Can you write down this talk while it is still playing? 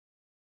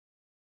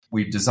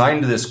we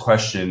designed this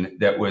question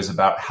that was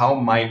about how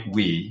might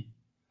we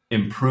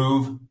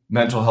improve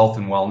mental health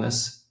and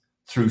wellness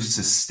through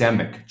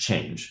systemic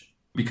change?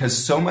 Because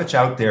so much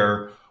out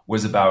there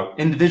was about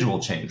individual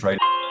change, right?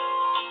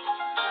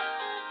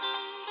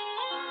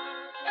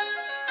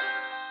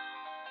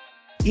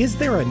 Is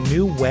there a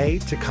new way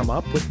to come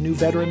up with new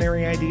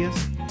veterinary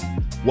ideas?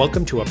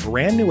 Welcome to a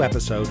brand new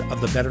episode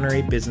of the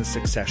Veterinary Business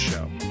Success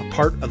Show, a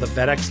part of the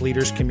VetX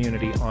Leaders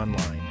community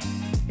online.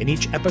 In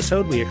each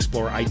episode, we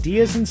explore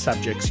ideas and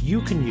subjects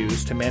you can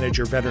use to manage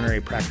your veterinary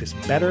practice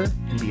better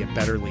and be a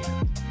better leader.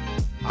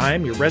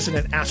 I'm your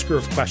resident asker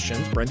of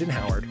questions, Brendan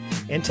Howard,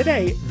 and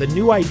today, the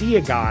new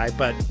idea guy,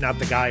 but not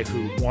the guy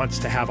who wants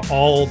to have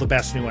all the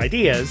best new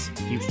ideas,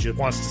 he just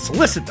wants to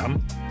solicit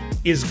them,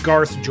 is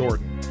Garth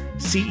Jordan,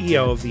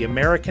 CEO of the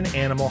American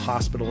Animal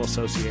Hospital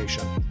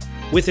Association.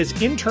 With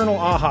his internal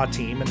AHA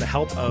team and the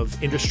help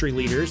of industry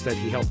leaders that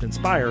he helped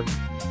inspire,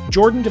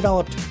 Jordan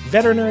developed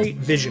Veterinary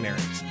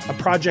Visionaries, a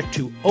project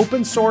to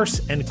open source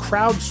and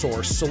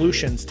crowdsource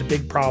solutions to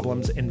big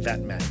problems in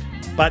vet med.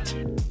 But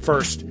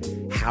first,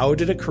 how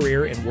did a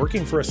career in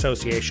working for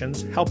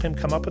associations help him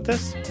come up with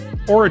this?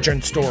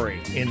 Origin story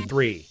in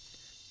 3,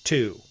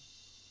 2,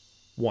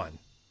 1.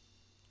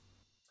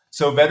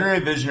 So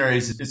Veterinary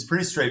Visionaries is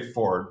pretty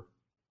straightforward.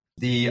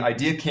 The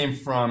idea came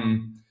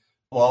from,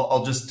 well,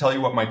 I'll just tell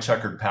you what my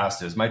checkered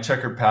past is. My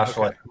checkered past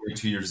for like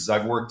 22 years is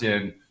I've worked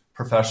in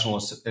professional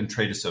and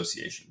trade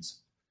associations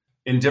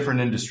in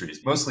different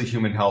industries, mostly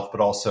human health, but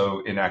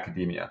also in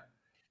academia.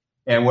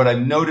 And what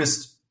I've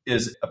noticed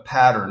is a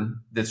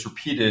pattern that's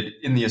repeated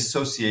in the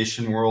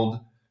association world,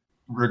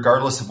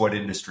 regardless of what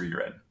industry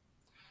you're in.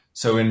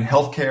 So in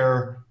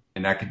healthcare,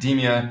 in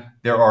academia,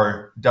 there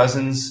are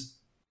dozens,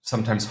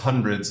 sometimes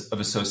hundreds of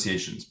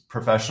associations,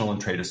 professional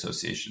and trade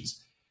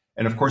associations.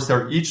 And of course,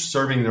 they're each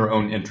serving their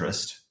own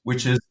interest,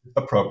 which is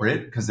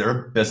appropriate because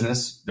they're a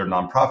business, they're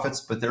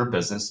nonprofits, but they're a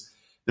business.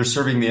 They're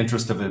serving the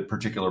interest of a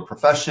particular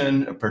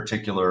profession, a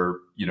particular,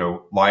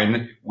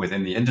 line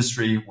within the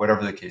industry,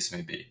 whatever the case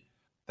may be.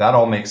 That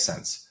all makes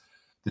sense.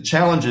 The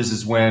challenge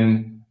is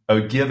when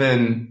a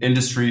given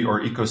industry or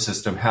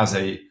ecosystem has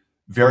a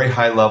very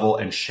high level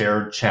and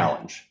shared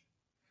challenge,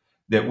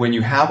 that when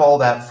you have all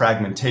that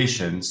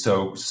fragmentation,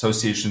 so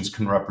associations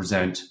can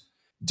represent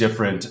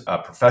different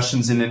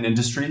professions in an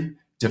industry,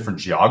 different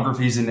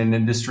geographies in an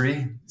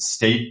industry,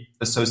 state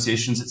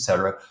associations, et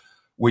cetera.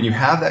 When you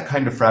have that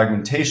kind of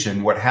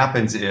fragmentation, what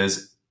happens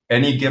is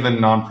any given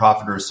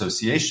nonprofit or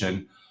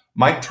association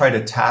might try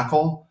to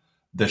tackle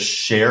the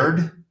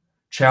shared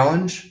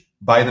challenge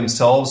by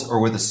themselves or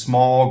with a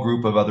small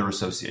group of other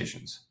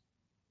associations.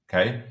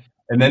 Okay.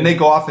 And then they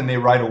go off and they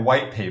write a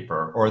white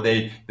paper or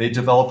they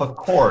develop a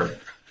course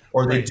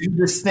or they do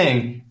this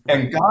thing,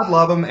 and God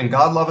love them and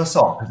God love us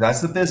all, because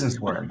that's the business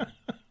we're in.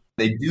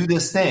 They do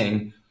this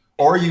thing,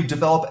 or you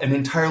develop an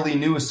entirely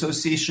new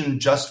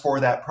association just for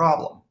that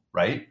problem,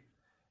 right?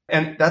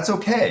 And that's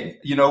okay.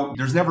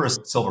 There's never a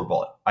silver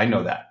bullet. I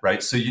know that,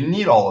 right? So you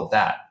need all of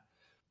that.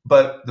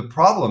 But the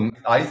problem,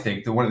 I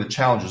think, that one of the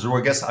challenges, or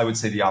I guess I would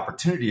say the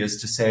opportunity,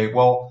 is to say,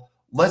 well,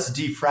 let's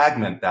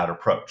defragment that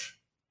approach.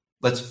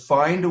 Let's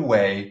find a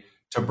way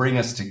to bring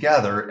us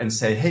together and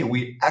say, hey,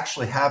 we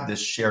actually have this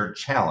shared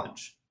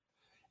challenge.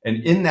 And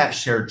in that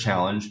shared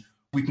challenge,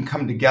 we can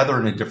come together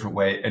in a different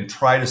way and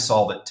try to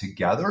solve it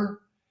together.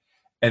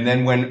 And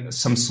then when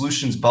some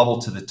solutions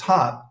bubble to the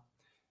top,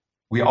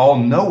 we all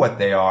know what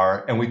they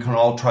are and we can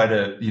all try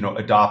to,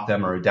 adopt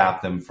them or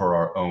adapt them for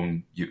our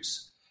own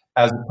use.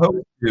 As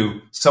opposed to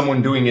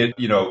someone doing it,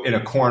 in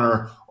a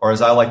corner, or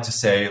as I like to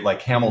say,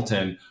 like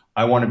Hamilton,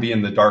 I want to be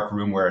in the dark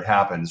room where it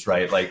happens,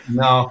 right? Like,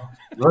 no,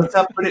 let's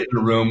not put it in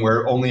a room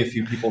where only a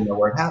few people know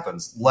where it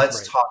happens.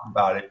 Let's talk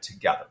about it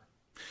together.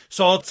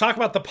 So I'll talk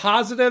about the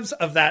positives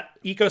of that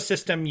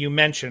ecosystem you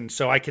mentioned.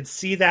 So I could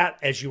see that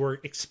as you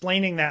were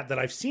explaining that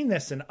I've seen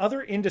this in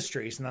other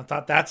industries, and I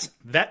thought that's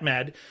vet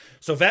med.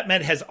 So vet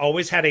med has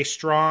always had a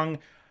strong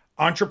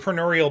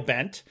entrepreneurial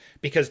bent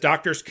because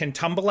doctors can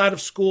tumble out of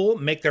school,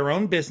 make their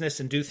own business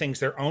and do things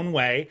their own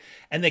way.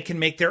 And they can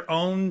make their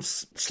own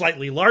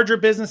slightly larger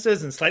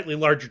businesses and slightly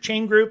larger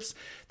chain groups.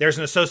 There's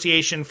an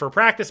association for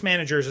practice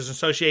managers. There's an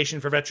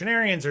association for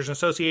veterinarians. There's an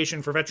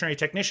association for veterinary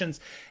technicians.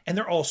 And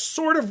they're all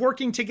sort of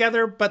working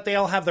together, but they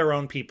all have their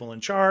own people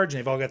in charge and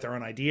they've all got their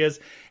own ideas.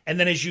 And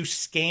then as you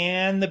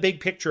scan the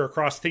big picture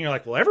across the thing, you're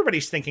like, well,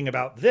 everybody's thinking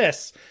about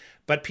this,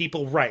 but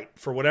people, right,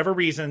 for whatever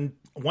reason,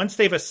 once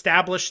they've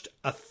established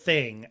a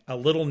thing, a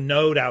little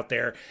node out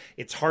there,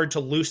 it's hard to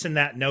loosen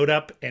that node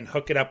up and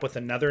hook it up with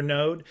another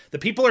node. The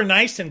people are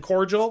nice and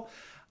cordial.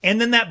 And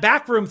then that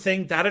backroom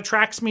thing, that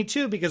attracts me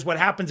too, because what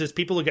happens is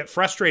people who get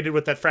frustrated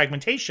with that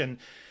fragmentation,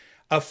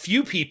 a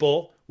few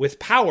people with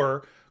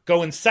power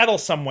go and settle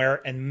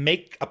somewhere and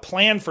make a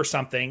plan for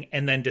something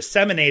and then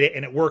disseminate it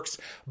and it works.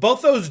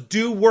 Both those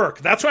do work.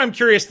 That's why I'm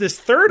curious, this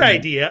third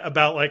idea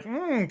about like,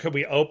 could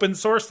we open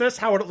source this?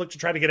 How would it look to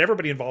try to get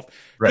everybody involved?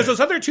 Because those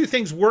other two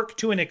things work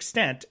to an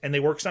extent and they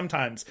work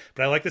sometimes.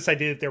 But I like this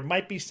idea that there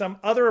might be some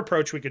other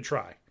approach we could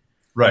try.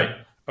 Right.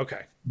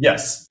 Okay.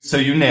 Yes. So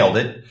you nailed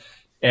it.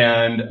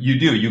 And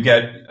you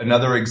get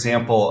another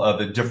example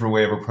of a different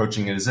way of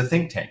approaching it is a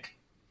think tank.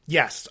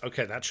 Yes.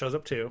 Okay. That shows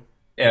up too.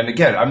 And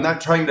again, I'm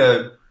not trying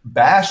to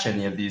bash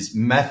any of these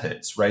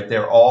methods, right?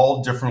 They're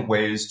all different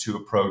ways to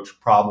approach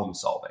problem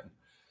solving.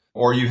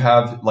 Or you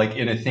have like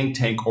in a think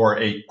tank or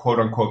a quote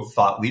unquote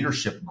thought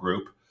leadership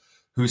group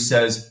who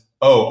says,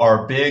 oh,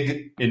 our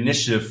big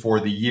initiative for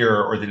the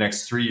year or the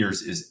next 3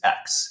 years is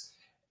X.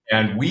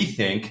 And we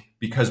think,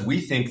 because we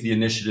think the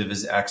initiative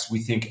is X, we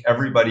think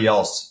everybody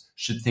else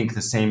should think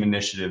the same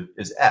initiative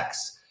is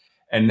X.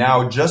 And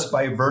now just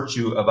by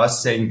virtue of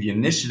us saying the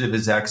initiative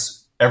is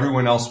X,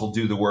 everyone else will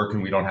do the work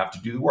and we don't have to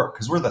do the work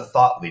because we're the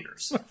thought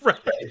leaders. Right.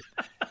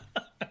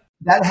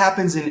 That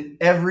happens in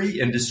every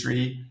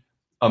industry,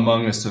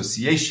 among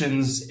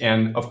associations,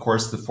 and of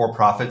course the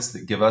for-profits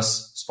that give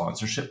us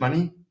sponsorship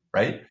money,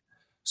 right?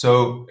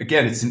 So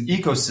again, it's an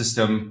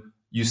ecosystem.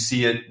 You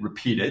see it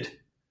repeated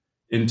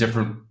in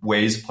different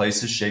ways,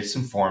 places, shapes,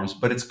 and forms,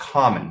 but it's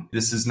common.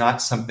 This is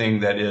not something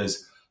that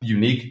is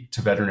unique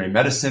to veterinary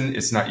medicine.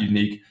 It's not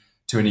unique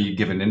to any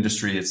given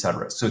industry, et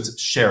cetera. So it's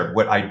shared.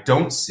 What I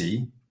don't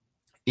see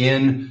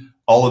in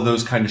all of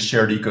those kind of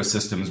shared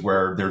ecosystems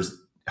where there's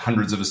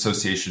hundreds of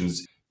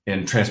associations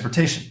in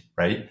transportation,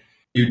 right?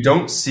 You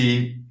don't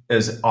see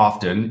as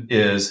often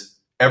is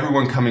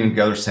everyone coming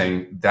together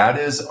saying, that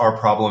is our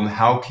problem.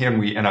 How can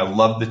we, and I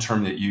love the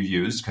term that you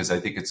used because I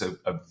think it's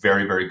a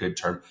very, very good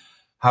term.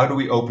 How do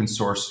we open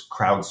source,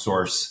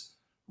 crowdsource,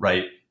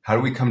 right? How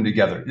do we come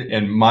together?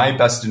 And my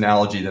best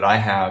analogy that I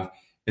have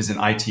is an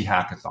IT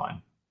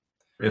hackathon.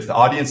 If the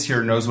audience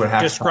here knows what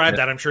hackathon Describe is,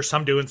 that. I'm sure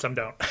some do and some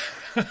don't.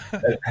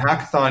 a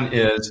hackathon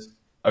is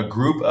a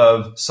group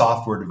of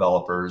software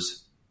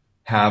developers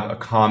have a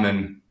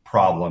common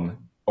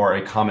problem or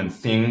a common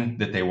thing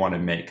that they want to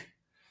make.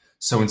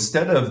 So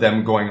instead of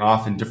them going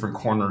off in different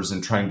corners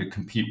and trying to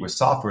compete with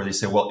software, they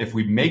say, well, if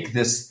we make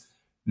this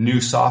new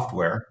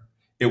software,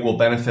 it will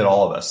benefit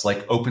all of us,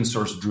 like open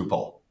source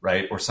Drupal,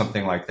 right? Or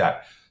something like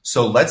that.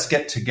 So let's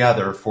get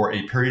together for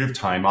a period of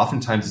time.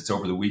 Oftentimes it's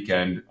over the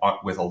weekend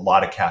with a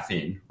lot of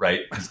caffeine,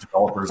 right? Because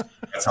developers,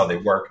 that's how they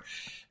work.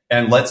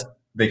 And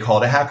they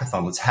call it a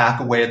hackathon. Let's hack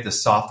away at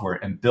this software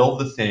and build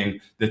the thing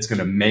that's going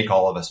to make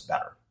all of us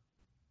better.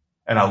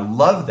 And I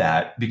love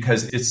that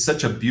because it's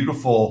such a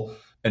beautiful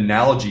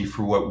analogy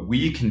for what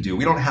we can do.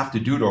 We don't have to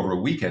do it over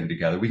a weekend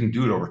together. We can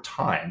do it over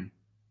time,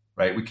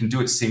 right? We can do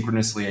it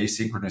synchronously,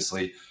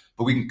 asynchronously,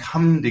 but we can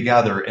come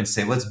together and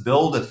say, let's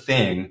build a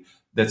thing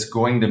that's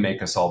going to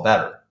make us all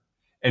better.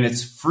 And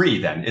it's free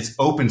then. It's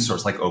open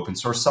source, like open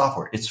source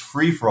software. It's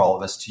free for all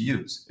of us to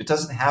use. It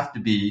doesn't have to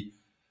be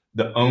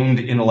the owned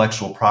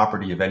intellectual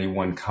property of any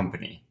one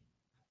company.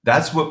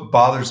 That's what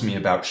bothers me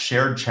about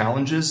shared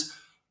challenges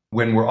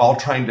when we're all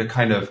trying to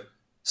kind of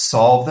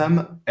solve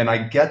them. And I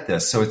get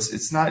this. So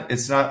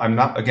I'm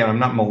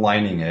not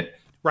maligning it.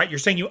 Right. You're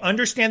saying you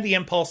understand the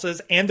impulses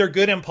and they're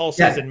good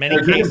impulses in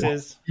many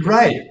cases.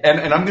 Right.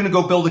 And I'm going to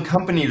go build a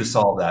company to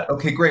solve that.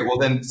 Okay, great. Well,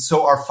 then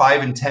so are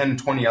 5 and 10,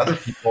 20 other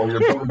people. You're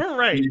building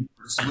right.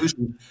 a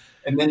solution.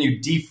 And then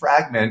you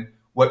defragment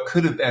what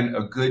could have been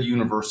a good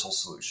universal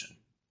solution.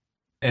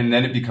 And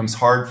then it becomes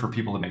hard for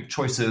people to make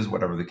choices,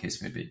 whatever the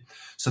case may be.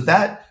 So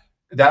that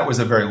was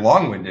a very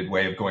long-winded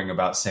way of going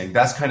about saying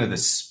that's kind of the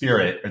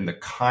spirit and the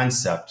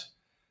concept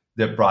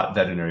that brought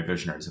Veterinary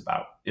Visionaries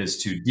about, is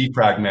to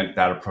defragment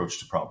that approach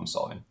to problem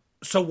solving.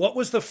 So what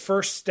was the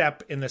first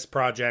step in this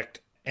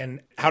project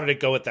and how did it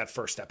go at that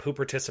first step? Who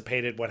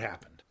participated? What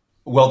happened?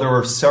 Well, there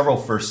were several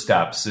first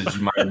steps, as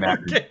you might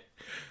imagine. Okay.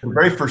 The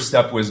very first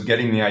step was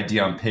getting the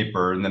idea on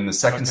paper. And then the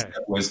second step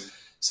was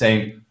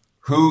saying,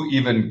 who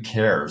even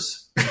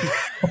cares?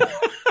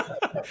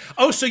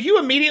 Oh, so you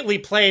immediately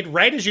played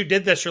right as you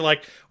did this. You're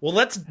like, well,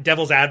 let's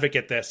devil's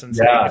advocate this and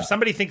say, if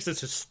somebody thinks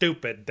this is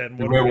stupid, then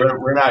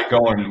we're not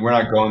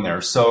going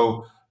there.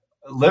 So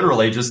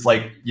literally just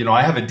like,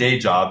 I have a day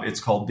job.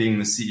 It's called being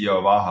the CEO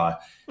of AHA.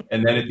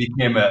 And then it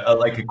became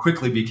it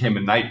quickly became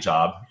a night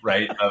job,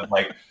 right? Of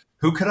like,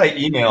 who could I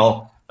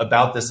email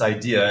about this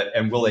idea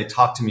and will they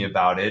talk to me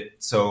about it?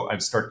 So I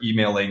start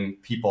emailing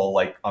people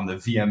like on the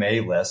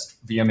VMA list,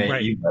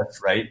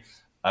 list, right?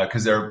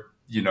 Because they're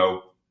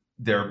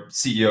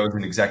CEOs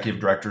and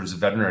executive directors of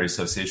veterinary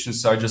associations.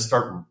 So I just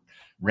start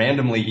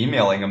randomly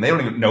emailing them. They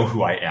don't even know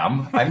who I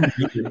am. I'm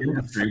new to the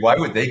industry. Why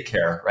would they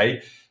care, right?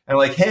 And I'm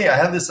like, hey, I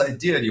have this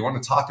idea. Do you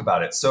want to talk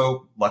about it?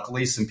 So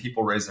luckily, some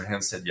people raised their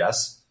hands and said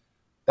yes.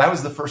 That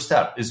was the first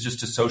step, is just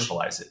to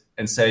socialize it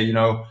and say,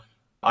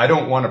 I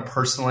don't want to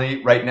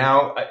personally, right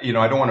now, I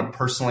don't want to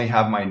personally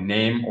have my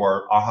name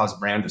or AHA's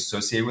brand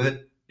associated with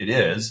it. It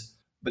is,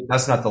 but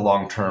that's not the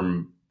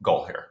long-term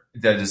goal here.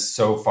 That is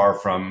so far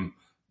from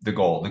the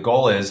goal. The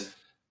goal is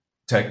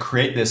to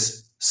create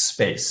this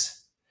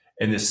space,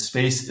 and this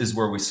space is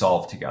where we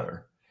solve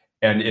together.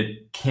 And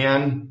it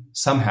can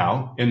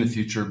somehow in the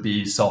future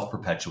be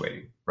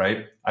self-perpetuating,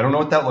 right? I don't know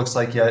what that looks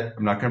like yet.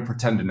 I'm not going to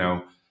pretend to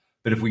know,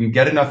 but if we can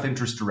get enough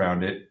interest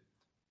around it,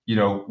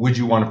 would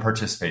you want to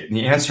participate? And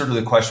the answer to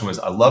the question was,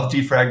 I love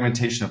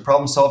defragmentation of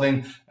problem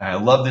solving. And I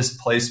love this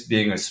place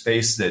being a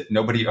space that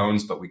nobody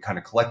owns, but we kind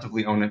of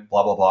collectively own it,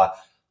 blah, blah, blah.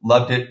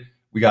 loved it.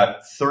 We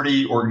got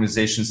 30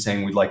 organizations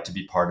saying we'd like to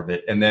be part of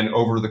it. And then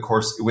over the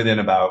course, within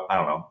about, I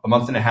don't know, a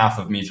month and a half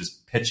of me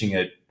just pitching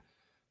it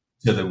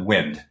to the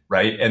wind,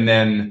 right? And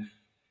then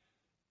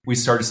we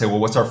started to say, well,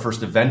 what's our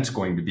first event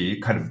going to be?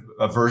 Kind of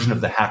a version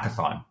of the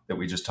hackathon that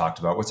we just talked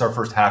about. What's our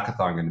first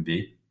hackathon going to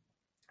be?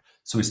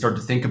 So we started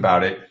to think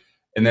about it.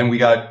 And then we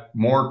got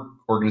more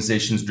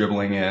organizations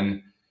dribbling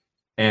in.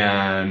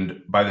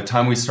 And by the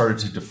time we started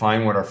to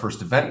define what our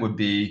first event would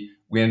be,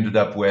 we ended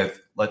up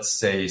with, let's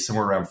say,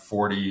 somewhere around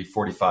 40,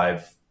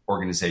 45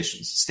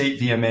 organizations, state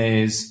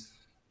VMAs.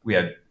 We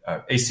had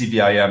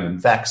ACVIM and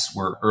VEX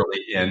were early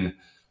in,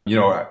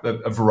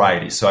 a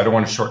variety. So I don't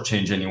want to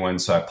shortchange anyone.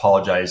 So I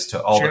apologize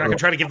to all. You're not going to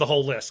try to give the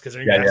whole list because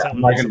I'm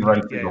not going to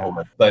run through the whole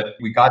list. But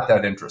we got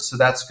that interest, so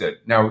that's good.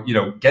 Now,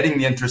 getting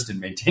the interest and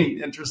maintaining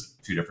the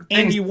interest, two different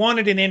things. And you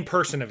wanted an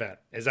in-person event,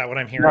 is that what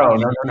I'm hearing?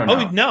 No.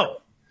 Oh no.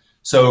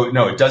 So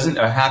no, it doesn't.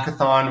 A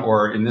hackathon,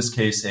 or in this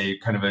case, a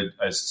kind of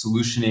a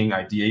solutioning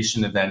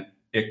ideation event.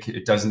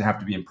 It doesn't have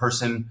to be in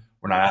person.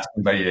 We're not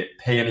asking anybody to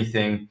pay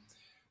anything,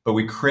 but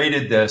we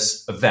created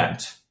this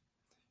event.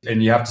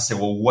 And you have to say,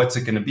 well, what's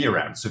it going to be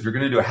around? So if you're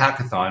going to do a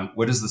hackathon,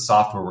 what is the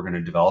software we're going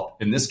to develop?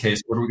 In this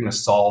case, what are we going to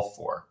solve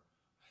for?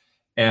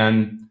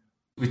 And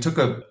we took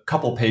a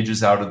couple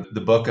pages out of the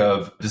book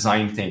of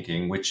design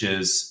thinking, which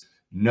is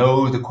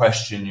know the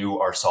question you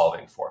are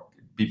solving for.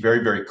 Be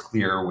very, very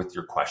clear with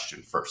your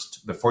question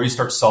first. Before you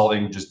start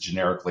solving just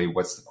generically,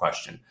 what's the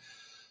question?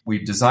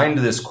 We designed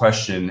this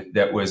question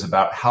that was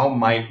about how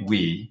might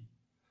we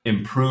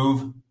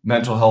improve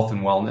mental health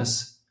and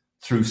wellness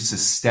through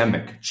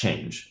systemic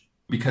change?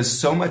 Because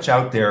so much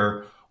out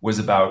there was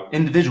about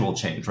individual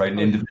change, right? An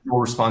individual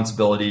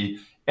responsibility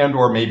and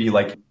or maybe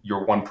like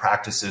your one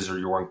practices or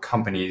your one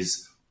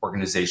company's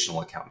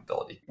organizational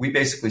accountability. We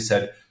basically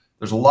said,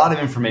 there's a lot of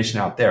information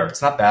out there.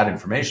 It's not bad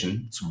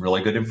information. It's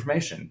really good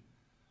information.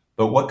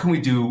 But what can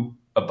we do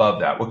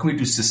above that? What can we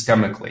do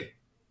systemically,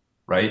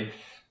 right?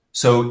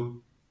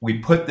 So we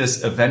put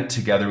this event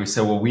together. We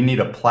said, well, we need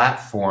a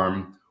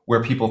platform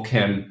where people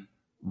can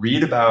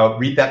read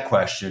that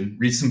question,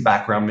 read some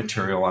background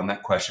material on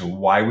that question,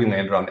 why we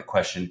landed on that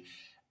question,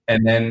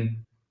 and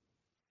then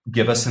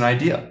give us an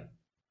idea,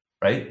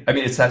 right? I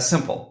mean, it's that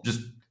simple.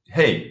 Just,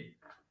 hey,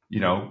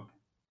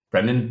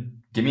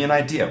 Brendan, give me an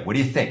idea. What do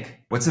you think?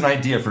 What's an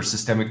idea for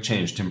systemic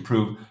change to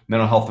improve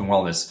mental health and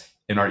wellness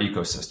in our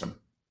ecosystem?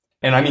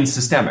 And I mean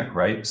systemic,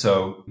 right?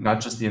 So not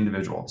just the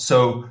individual.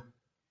 So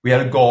we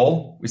had a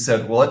goal. We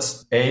said, well,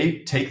 let's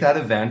take that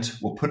event.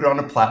 We'll put it on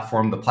a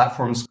platform. The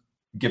platform's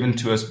given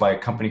to us by a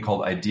company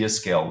called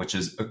IdeaScale, which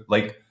is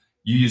like,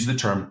 you use the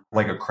term,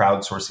 like a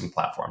crowdsourcing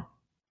platform.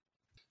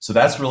 So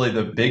that's really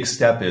the big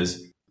step,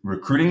 is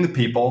recruiting the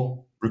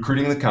people,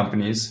 recruiting the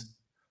companies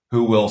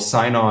who will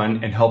sign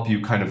on and help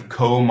you kind of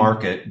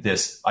co-market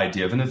this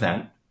idea of an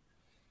event.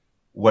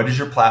 What is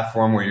your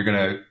platform where you're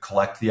going to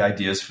collect the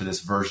ideas for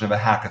this version of a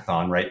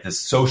hackathon, right? This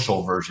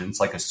social version. It's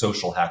like a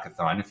social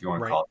hackathon, if you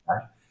want to call it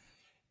that.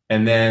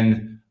 And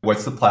then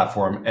what's the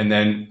platform? And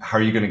then how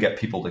are you going to get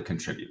people to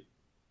contribute?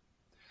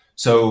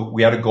 So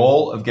we had a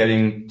goal of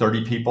getting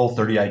 30 people,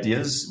 30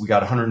 ideas. We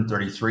got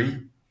 133,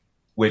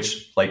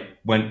 which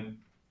went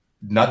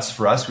nuts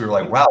for us. We were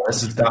like, wow,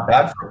 this is not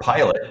bad for a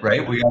pilot,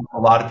 right? We got a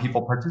lot of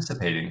people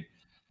participating.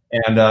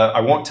 And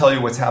I won't tell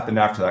you what's happened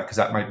after that, because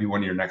that might be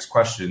one of your next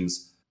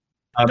questions.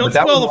 Don't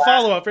spoil the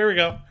follow-up. Here we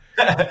go.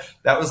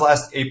 That was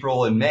last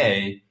April and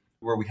May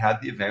where we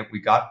had the event. We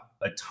got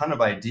a ton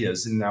of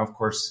ideas. And now, of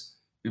course,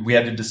 we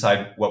had to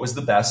decide what was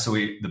the best. So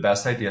the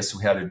best idea. So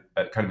we had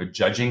a kind of a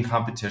judging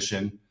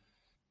competition.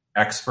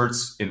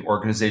 Experts in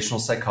organizational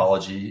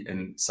psychology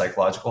and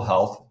psychological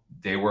health.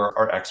 They were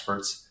our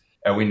experts.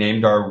 And we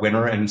named our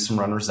winner and some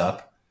runners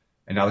up.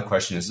 And now the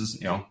question is,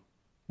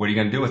 what are you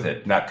going to do with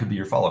it? And that could be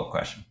your follow-up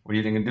question. What are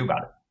you going to do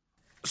about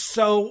it?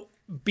 So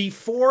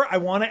before, I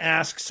want to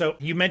ask, so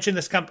you mentioned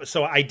this company,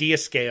 so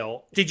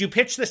IdeaScale. Did you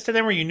pitch this to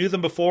them, or you knew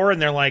them before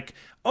and they're like,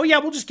 oh yeah,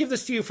 we'll just give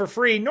this to you for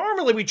free.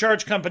 Normally we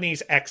charge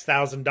companies X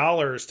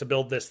 $1,000s to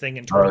build this thing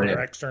internally or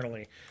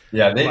externally.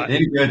 Yeah, they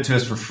didn't give it to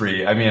us for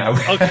free. I mean,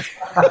 okay.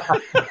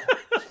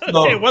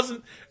 Okay, it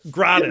wasn't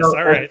gratis.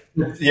 All right.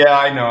 Yeah,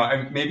 I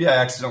know. Maybe I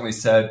accidentally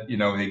said,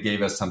 they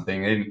gave us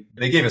something.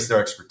 They gave us their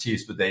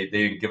expertise, but they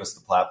didn't give us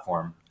the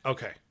platform.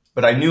 Okay.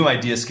 But I knew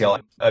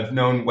IdeaScale. I've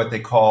known what they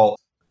call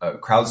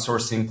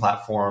crowdsourcing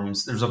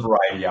platforms. There's a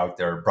variety out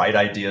there. Bright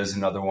Idea is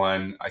another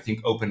one. I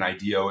think Open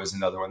IDEO is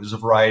another one. There's a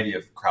variety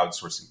of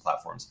crowdsourcing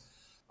platforms.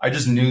 I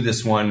just knew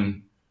this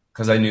one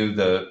because I knew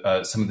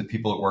some of the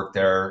people that work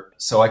there.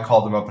 So I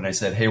called them up and I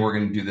said, hey, we're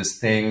going to do this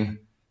thing.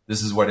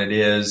 This is what it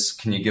is.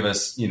 Can you give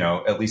us,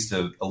 at least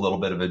a little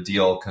bit of a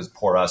deal? Because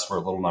poor us, we're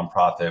a little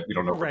nonprofit. We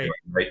don't know what we're doing,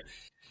 right?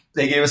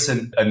 They gave us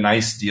a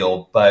nice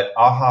deal, but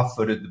AHA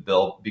footed the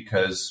bill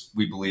because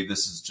we believe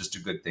this is just a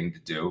good thing to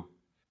do.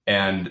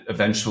 And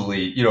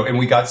eventually, and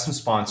we got some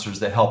sponsors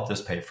that helped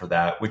us pay for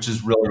that, which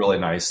is really, really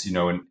nice,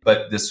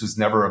 but this was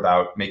never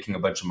about making a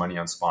bunch of money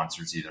on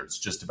sponsors either. It's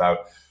just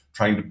about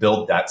trying to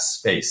build that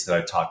space that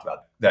I talked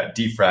about, that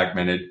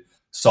defragmented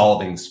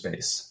solving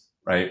space.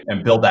 right?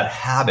 And build that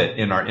habit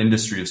in our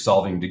industry of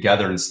solving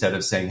together instead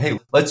of saying, hey,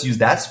 let's use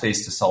that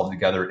space to solve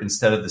together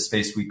instead of the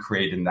space we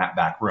create in that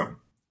back room,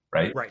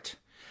 right? Right.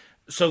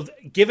 So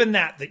given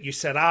that you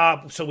said,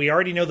 so we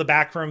already know the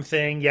backroom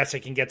thing. Yes,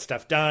 it can get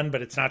stuff done,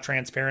 but it's not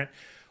transparent.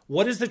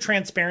 What is the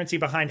transparency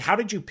behind? How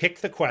did you pick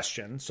the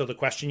question? So the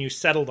question you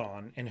settled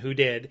on and who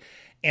did,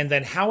 and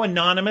then how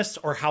anonymous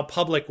or how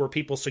public were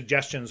people's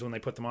suggestions when they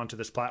put them onto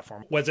this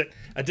platform? Was it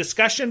a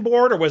discussion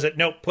board or was it,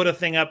 nope, put a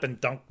thing up and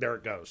dunk, there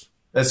it goes?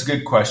 That's a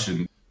good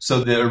question.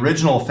 So the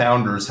original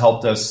founders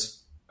helped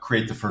us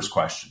create the first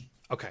question.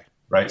 Okay.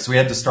 Right. So we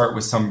had to start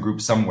with some group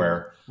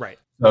somewhere. Right.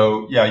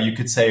 So yeah, you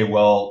could say,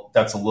 well,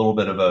 that's a little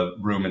bit of a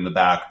room in the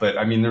back, but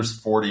I mean, there's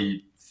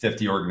 40,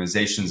 50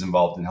 organizations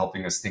involved in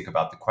helping us think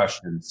about the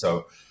question.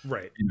 So,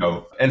 right.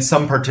 And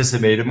some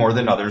participated more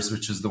than others,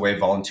 which is the way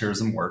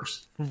volunteerism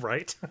works.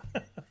 Right.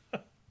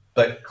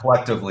 But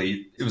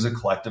collectively, it was a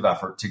collective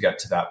effort to get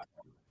to that point.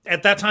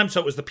 At that time, so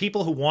it was the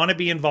people who want to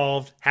be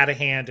involved had a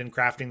hand in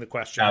crafting the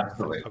question.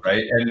 Absolutely.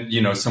 Okay. Right.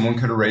 And, someone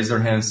could have raised their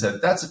hand and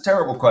said, that's a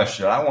terrible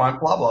question. I want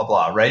blah, blah,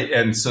 blah. Right.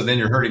 And so then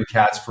you're herding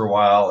cats for a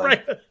while.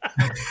 And,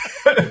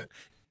 right.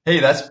 Hey,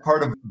 that's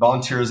part of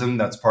volunteerism.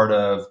 That's part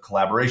of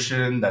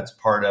collaboration. That's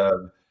part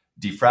of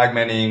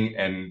defragmenting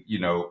and,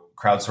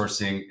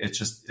 crowdsourcing.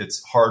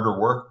 It's harder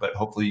work, but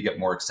hopefully you get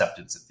more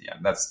acceptance at the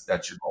end.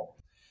 That's your goal.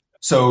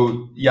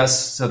 So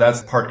yes, so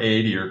that's part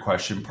A to your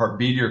question. Part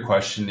B to your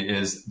question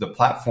is the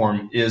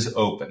platform is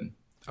open.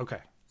 Okay.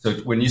 So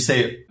when you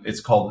say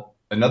it's called,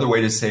 another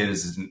way to say it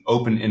is an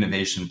open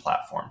innovation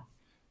platform.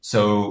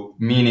 So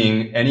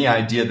meaning any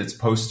idea that's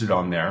posted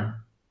on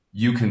there,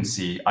 you can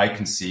see, I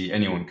can see,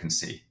 anyone can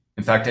see.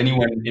 In fact,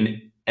 anyone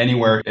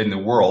anywhere in the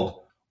world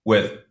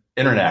with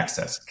internet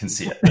access can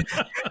see it.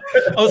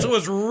 Oh, so it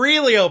was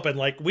really open.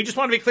 Like, we just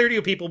want to be clear to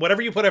you people,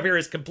 whatever you put up here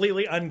is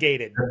completely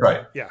ungated. That's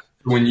right. Yeah.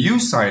 When you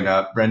sign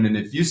up, Brendan,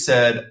 if you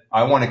said,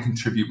 I want to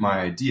contribute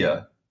my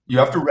idea, you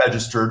have to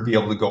register to be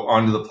able to go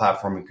onto the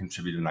platform and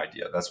contribute an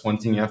idea. That's one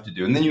thing you have to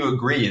do. And then you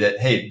agree that,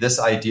 hey, this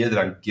idea that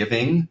I'm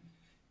giving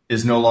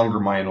is no longer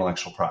my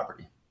intellectual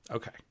property.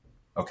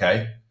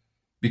 Okay.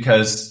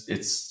 Because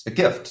it's a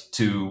gift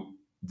to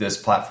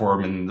this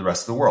platform and the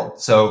rest of the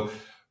world. So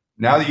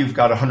now that you've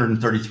got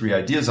 133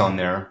 ideas on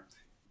there,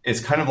 it's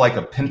kind of like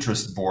a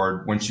Pinterest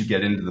board. Once you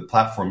get into the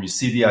platform, you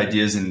see the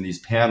ideas in these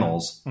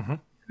panels. Mm-hmm.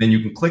 Then you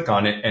can click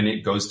on it and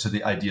it goes to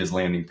the ideas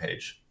landing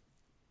page.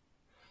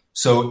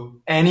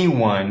 So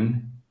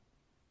anyone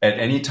at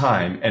any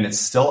time, and it's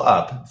still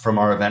up from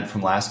our event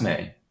from last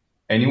May,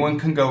 anyone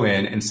can go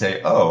in and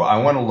say, oh, I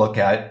want to look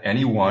at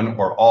any one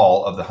or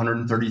all of the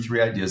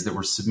 133 ideas that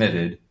were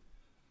submitted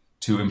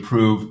to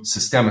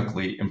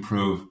systemically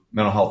improve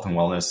mental health and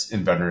wellness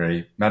in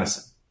veterinary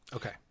medicine.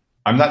 Okay.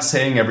 I'm not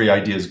saying every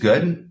idea is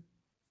good.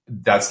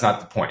 That's not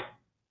the point,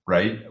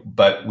 right?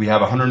 But we have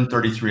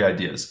 133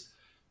 ideas.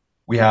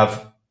 We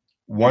have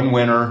one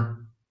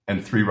winner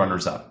and 3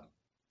 runners up.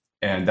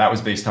 And that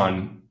was based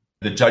on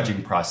the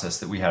judging process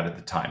that we had at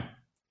the time.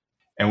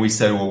 And we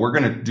said, well, we're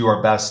going to do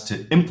our best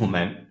to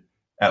implement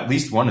at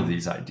least one of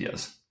these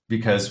ideas,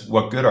 because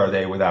what good are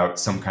they without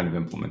some kind of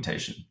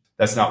implementation?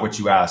 That's not what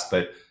you asked,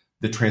 but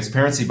the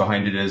transparency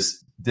behind it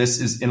is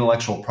this is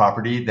intellectual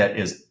property that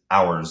is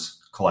ours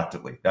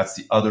collectively. That's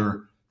the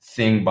other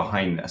thing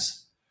behind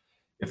this.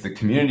 If the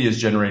community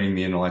is generating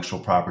the intellectual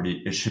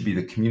property, it should be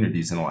the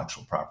community's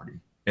intellectual property.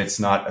 It's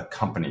not a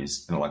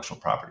company's intellectual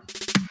property.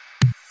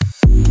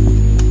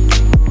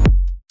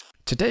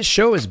 Today's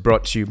show is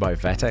brought to you by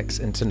Vetx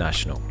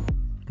International.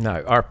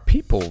 Now, are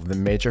people the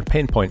major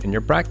pain point in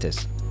your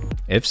practice?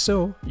 If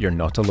so, you're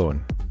not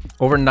alone.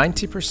 Over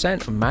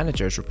 90% of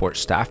managers report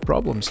staff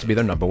problems to be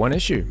their number one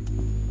issue.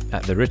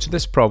 At the root of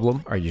this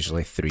problem are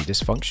usually 3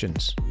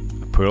 dysfunctions: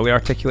 a poorly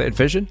articulated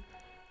vision,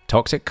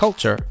 toxic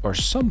culture, or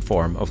some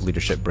form of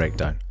leadership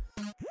breakdown.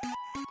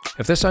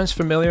 If this sounds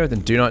familiar, then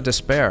do not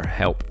despair,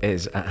 help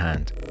is at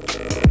hand.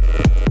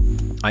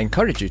 I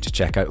encourage you to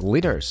check out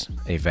Leaders,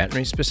 a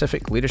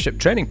veterinary-specific leadership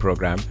training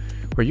program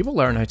where you will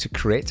learn how to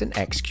create and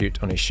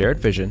execute on a shared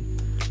vision,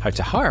 how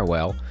to hire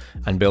well,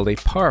 and build a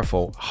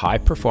powerful,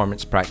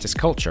 high-performance practice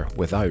culture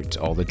without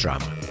all the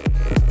drama.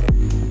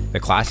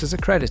 The class is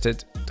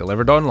accredited,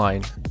 delivered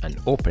online, and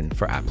open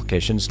for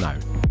applications now.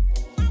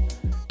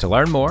 To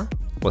learn more,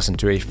 listen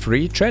to a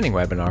free training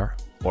webinar,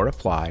 or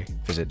apply,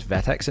 visit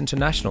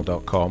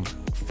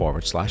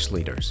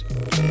vetxinternational.com/leaders.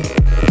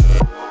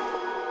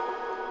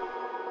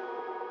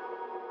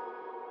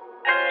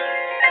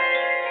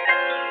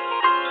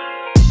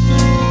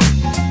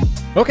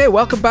 Okay,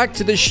 welcome back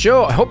to the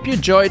show. I hope you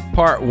enjoyed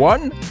part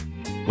 1.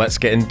 Let's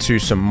get into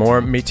some more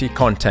meaty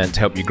content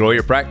to help you grow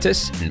your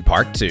practice in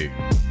part 2.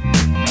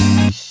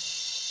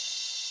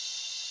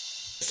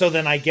 So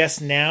then I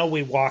guess now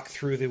we walk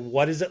through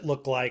what does it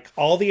look like?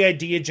 All the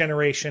idea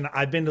generation.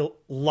 I've been to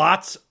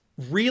lots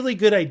really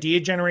good idea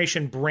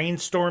generation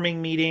brainstorming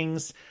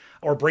meetings.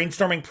 or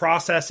brainstorming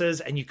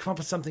processes, and you come up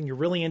with something you're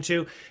really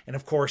into. And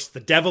of course, the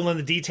devil in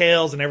the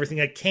details and everything,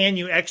 like, can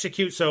you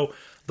execute? So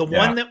the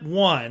one that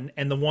won,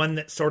 and the one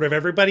that sort of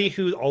everybody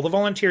who, all the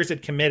volunteers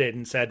had committed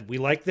and said, we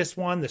like this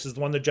one. This is the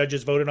one the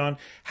judges voted on.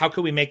 How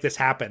could we make this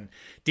happen?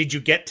 Did you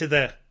get to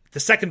the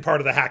second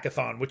part of the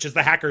hackathon, which is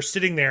the hacker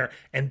sitting there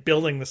and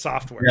building the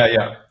software?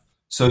 Yeah.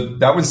 So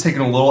that one's taken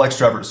a little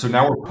extra effort. So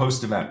now we're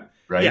post-event,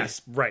 right? Yes,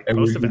 right. And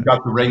we've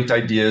got the ranked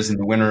ideas and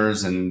the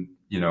winners, and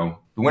the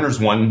winners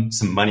won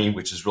some money,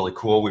 which is really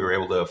cool. We were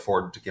able to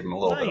afford to give them a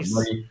little bit of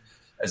money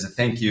as a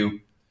thank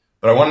you.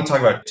 But I want to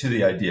talk about two of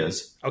the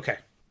ideas. Okay.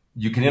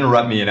 You can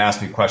interrupt me and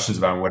ask me questions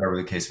about whatever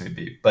the case may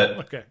be.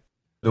 But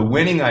the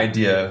winning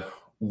idea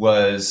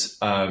was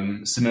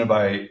submitted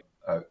by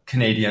a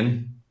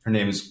Canadian. Her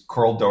name is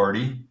Coral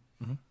Doherty.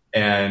 Mm-hmm.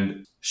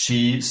 And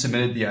she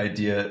submitted the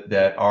idea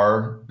that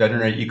our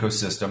veterinary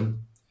ecosystem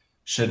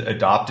should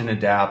adopt and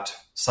adapt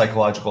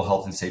psychological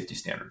health and safety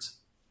standards.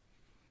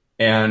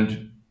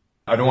 And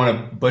I don't want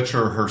to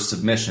butcher her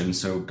submission,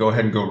 so go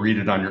ahead and go read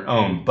it on your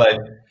own. But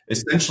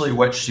essentially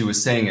what she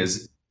was saying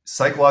is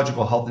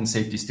psychological health and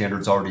safety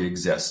standards already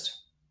exist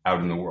out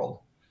in the world.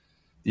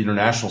 The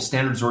International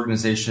Standards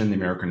Organization, the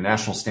American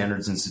National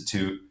Standards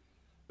Institute,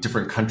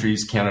 different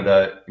countries,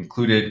 Canada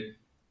included,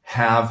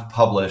 have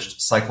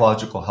published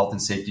psychological health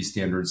and safety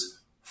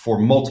standards for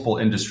multiple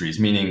industries,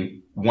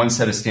 meaning one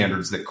set of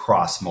standards that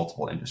cross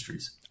multiple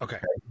industries. Okay.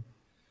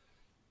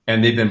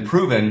 And they've been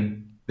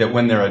proven that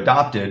when they're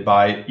adopted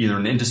by either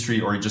an industry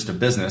or just a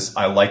business,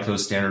 I like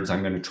those standards,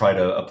 I'm going to try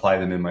to apply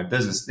them in my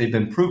business. They've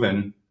been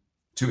proven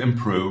to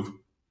improve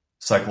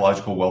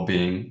psychological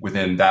well-being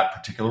within that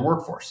particular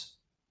workforce.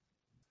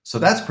 So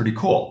that's pretty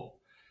cool.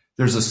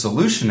 There's a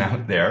solution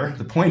out there.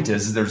 The point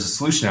is there's a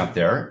solution out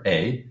there.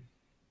 A,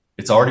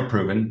 it's already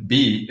proven.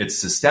 B, it's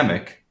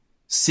systemic.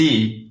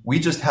 C, we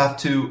just have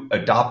to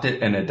adopt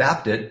it and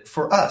adapt it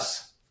for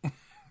us.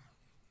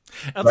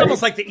 It's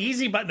almost like the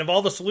easy button of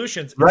all the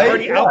solutions. It's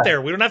already out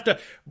there. We don't have to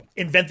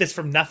invent this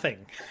from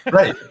nothing.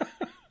 Right.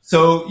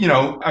 So,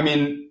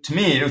 to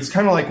me, it's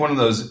kind of like one of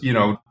those,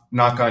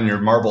 knock on your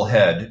marble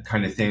head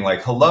kind of thing,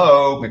 like,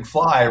 hello,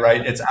 McFly,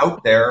 right? It's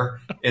out there.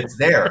 It's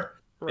there.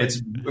 Right.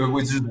 It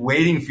was just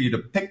waiting for you to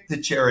pick the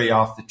cherry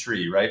off the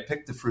tree, right?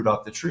 Pick the fruit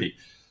off the tree.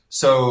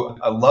 So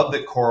I love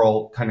that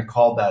Coral kind of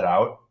called that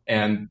out,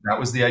 and that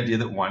was the idea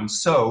that won.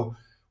 So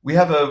we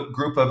have a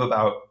group of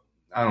about,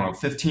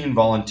 15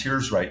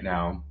 volunteers right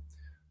now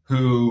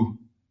who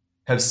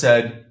have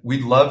said,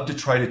 we'd love to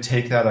try to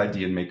take that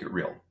idea and make it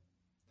real.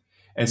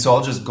 And so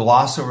I'll just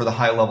gloss over the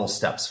high level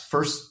steps.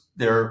 First,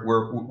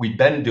 we've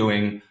been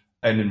doing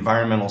an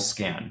environmental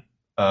scan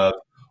of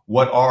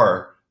what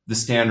are the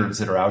standards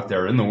that are out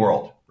there in the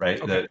world,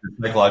 right? Okay.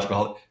 The psychological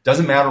health.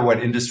 Doesn't matter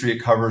what industry it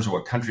covers or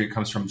what country it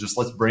comes from, just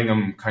let's bring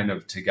them kind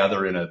of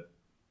together in a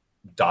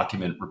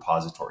document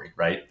repository,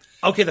 right?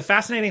 Okay, the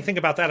fascinating thing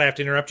about that, I have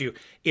to interrupt you,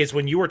 is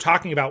when you were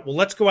talking about, well,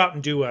 let's go out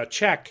and do a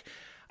check.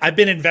 I've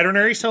been in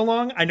veterinary so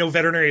long. I know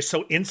veterinary is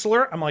so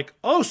insular. I'm like,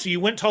 oh, so you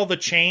went to all the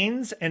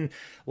chains and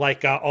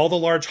like all the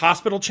large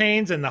hospital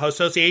chains and the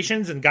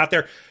associations and got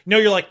there. No,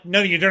 you're like,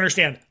 no, you don't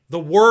understand.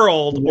 The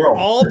world. Or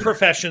all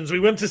professions.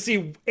 We went to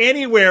see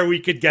anywhere we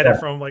could get it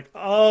from. I'm like,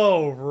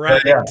 oh,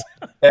 right. Yeah.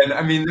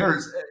 And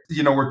there's,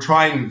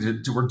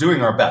 we're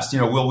doing our best.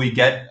 Will we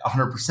get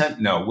 100%?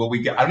 No. Will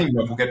we get, I don't even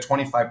know if we'll get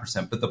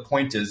 25%. But the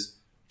point is,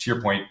 to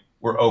your point,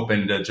 we're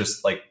open to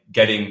just like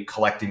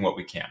collecting what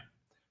we can.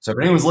 So if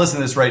anyone's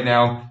listening to this right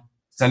now,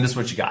 send us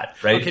what you got,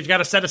 right? Okay, you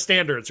got a set of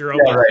standards. You're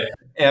open. Yeah, right.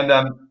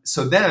 And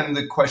so then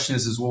the question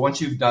is, well,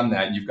 once you've done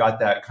that, you've got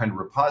that kind of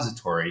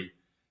repository,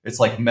 it's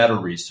like meta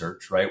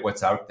research, right?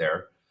 What's out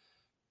there.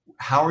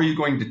 How are you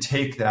going to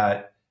take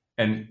that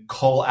and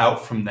cull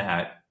out from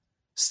that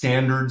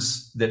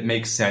standards that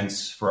make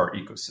sense for our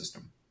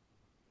ecosystem,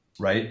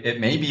 right? It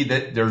may be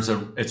that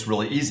it's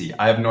really easy.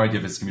 I have no idea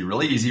if it's going to be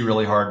really easy,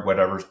 really hard,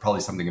 whatever. It's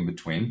probably something in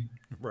between.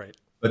 Right.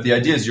 But the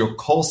idea is you'll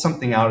cull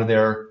something out of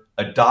there,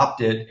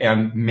 adopt it,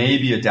 and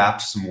maybe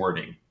adapt some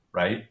wording,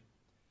 right?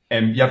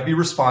 And you have to be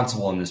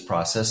responsible in this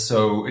process.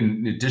 So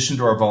in addition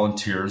to our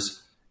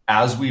volunteers,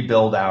 as we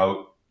build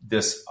out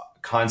this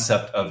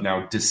concept of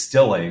now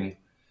distilling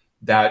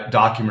that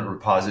document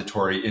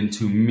repository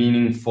into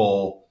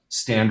meaningful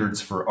standards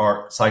for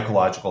our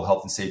psychological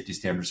health and safety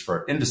standards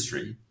for our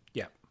industry,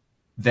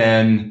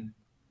 then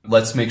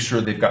let's make sure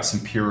they've got some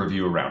peer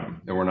review around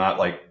them, that we're not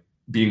like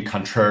being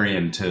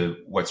contrarian to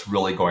what's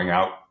really going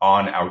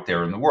out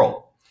there in the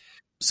world.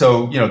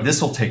 So,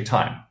 this will take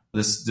time.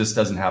 This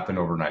doesn't happen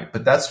overnight,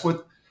 but that's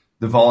what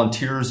the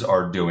volunteers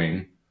are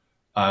doing,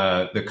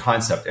 the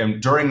concept.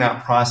 And during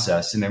that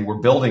process, and then we're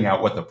building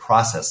out what the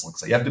process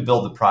looks like. You have to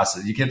build the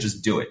process. You can't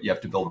just do it. You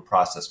have to build a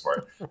process for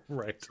it.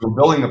 Right. So we're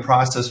building the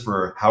process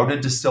for how to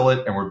distill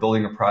it. And we're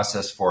building a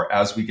process for,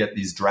 as we get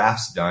these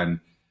drafts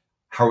done,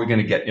 how are we going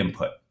to get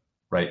input,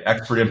 right?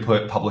 Expert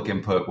input, public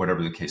input,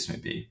 whatever the case may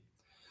be.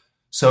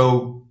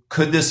 So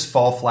could this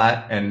fall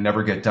flat and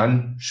never get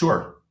done?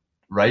 Sure,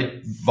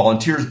 right?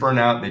 Volunteers burn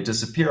out, they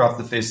disappear off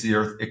the face of the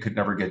earth. It could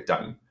never get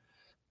done.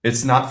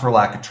 It's not for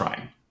lack of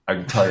trying. I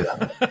can tell you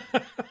that.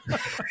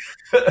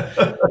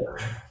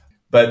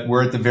 But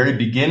we're at the very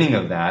beginning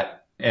of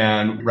that.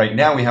 And right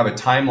now we have a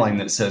timeline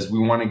that says we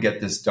want to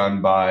get this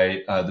done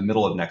by the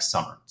middle of next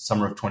summer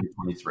of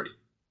 2023.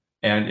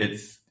 And it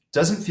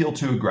doesn't feel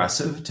too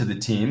aggressive to the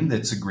team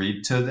that's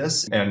agreed to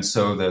this. And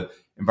so the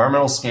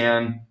environmental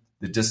scan,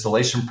 the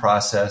distillation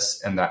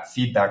process, and that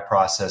feedback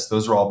process,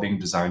 those are all being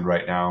designed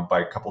right now by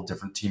a couple of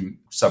different team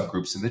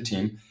subgroups in the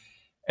team.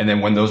 And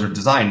then when those are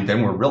designed,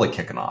 then we're really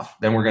kicking off.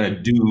 Then we're going to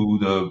do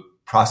the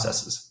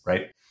processes,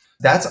 right?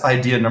 That's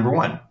idea number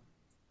one.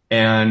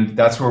 And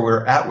that's where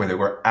we're at with it.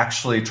 We're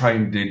actually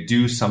trying to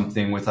do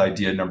something with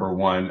idea number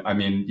one. I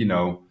mean,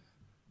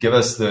 give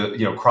us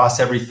the, cross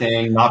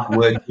everything, knock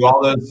wood, do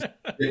all those,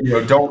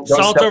 don't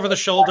salt over the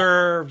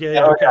shoulder.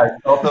 Yeah. Okay.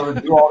 Salt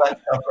over, do all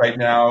that stuff right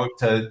now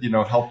to,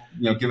 help,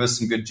 give us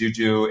some good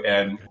juju,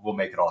 and we'll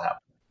make it all happen.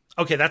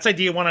 Okay. That's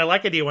idea one. I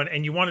like idea one.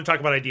 And you want to talk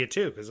about idea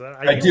two? Because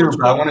I do,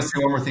 but I want to say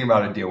one more thing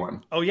about idea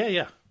one. Oh, yeah,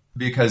 yeah.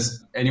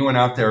 Because anyone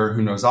out there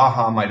who knows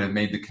AHA might have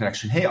made the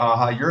connection. Hey,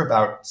 AHA, you're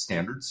about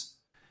standards.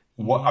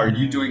 What are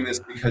you doing this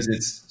because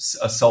it's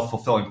a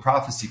self-fulfilling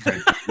prophecy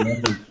kind of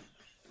thing?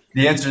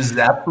 The answer is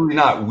absolutely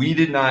not. We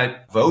did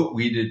not vote.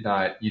 We did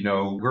not,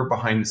 we're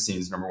behind the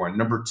scenes, number one.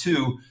 Number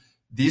two,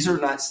 these are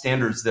not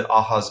standards that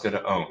AHA is going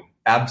to own.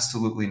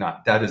 Absolutely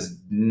not. That is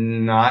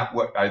not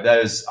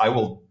I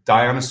will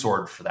die on a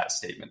sword for that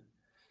statement.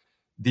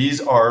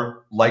 These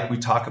are, like we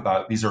talk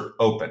about, these are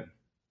open.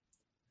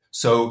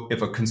 So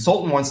if a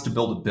consultant wants to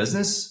build a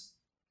business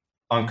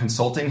on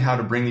consulting how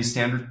to bring these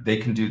standards, they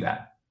can do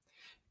that.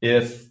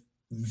 If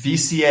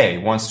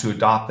VCA wants to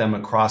adopt them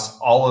across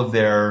all of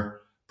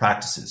their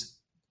practices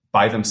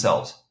by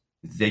themselves,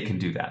 they can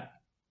do that.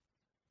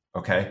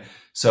 Okay.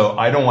 So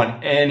I don't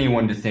want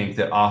anyone to think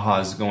that AHA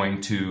is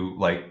going to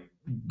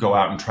go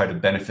out and try to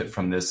benefit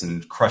from this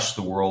and crush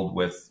the world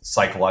with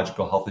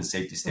psychological health and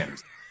safety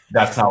standards.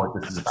 That's not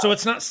what this is about. So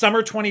it's not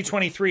summer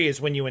 2023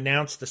 is when you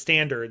announce the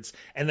standards,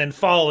 and then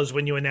fall is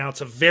when you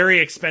announce a very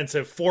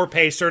expensive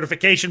 4-pay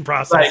certification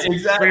process. Right,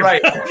 exactly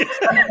right.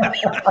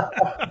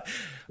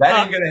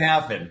 That ain't going to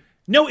happen.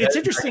 No, it's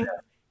interesting.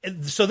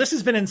 So this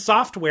has been in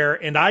software,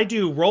 and I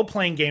do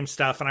role-playing game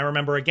stuff. And I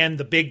remember, again,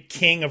 the big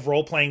king of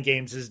role-playing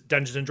games is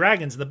Dungeons and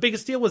Dragons. And the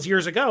biggest deal was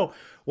years ago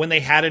when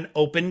they had an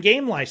open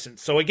game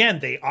license. So again,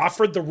 they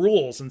offered the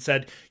rules and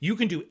said, you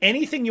can do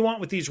anything you want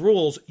with these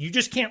rules. You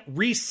just can't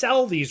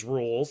resell these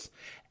rules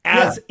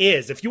as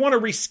is. If you want to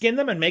reskin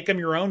them and make them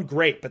your own,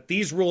 great. But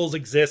these rules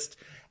exist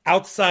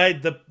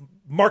outside the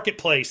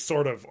marketplace,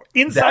 sort of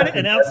inside it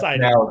and outside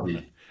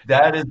it.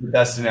 That is the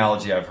best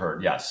analogy I've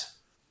heard. Yes.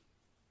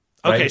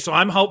 Okay, right? so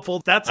I'm hopeful.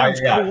 That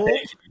sounds cool.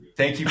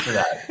 Thank you for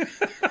that.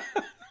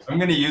 I'm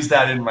going to use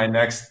that in my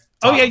next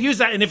talk. Oh yeah, use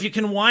that. And if you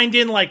can wind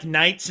in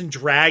knights and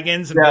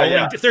dragons and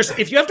rolling,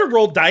 if you have to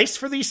roll dice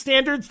for these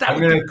standards, I'm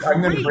going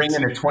to bring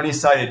in a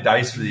 20-sided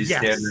dice for these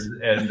standards,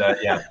 and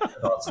that's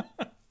awesome.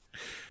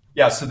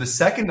 Yeah. So the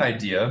second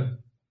idea,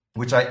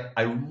 which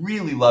I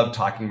really love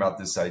talking about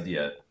this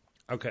idea.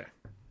 Okay.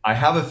 I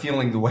have a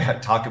feeling the way I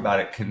talk about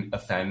it can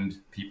offend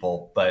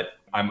people, but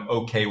I'm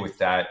okay with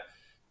that,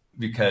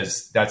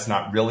 because that's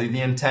not really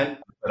the intent,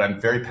 but I'm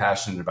very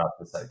passionate about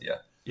this idea.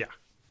 Yeah.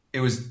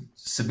 It was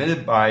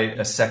submitted by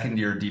a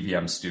second-year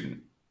DVM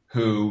student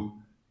who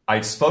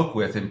I spoke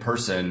with in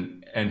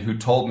person and who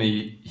told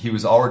me he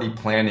was already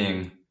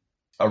planning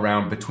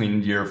around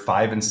between year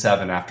 5 and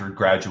 7 after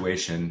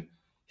graduation,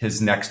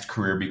 his next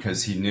career,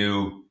 because he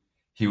knew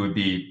he would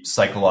be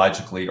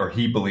psychologically, or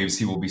he believes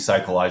he will be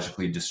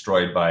psychologically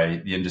destroyed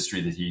by the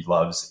industry that he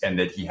loves and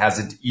that he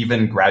hasn't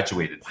even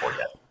graduated for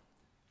yet.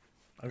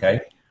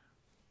 Okay.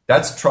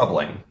 That's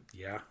troubling.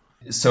 Yeah.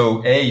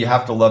 So you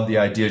have to love the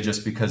idea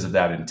just because of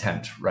that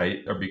intent,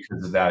 right? Or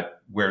because of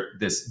that, where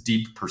this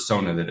deep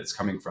persona that it's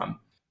coming from.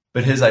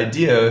 But his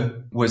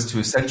idea was to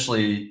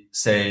essentially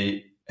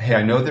say, hey,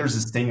 I know there's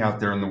this thing out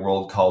there in the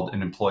world called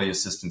an employee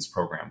assistance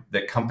program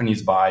that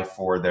companies buy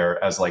for their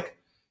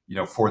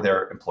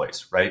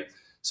employees, right?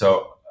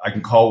 So I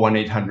can call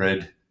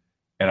 1-800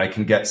 and I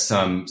can get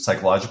some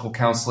psychological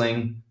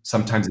counseling.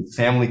 Sometimes it's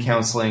family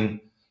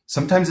counseling.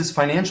 Sometimes it's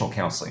financial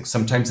counseling.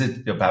 Sometimes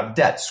it's about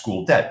debt,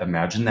 school debt.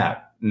 Imagine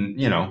that.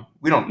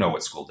 We don't know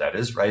what school debt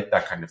is, right?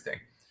 That kind of thing.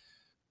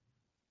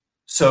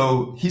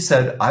 So he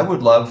said, I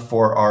would love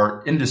for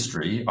our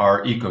industry,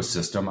 our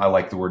ecosystem, I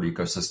like the word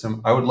ecosystem.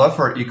 I would love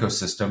for our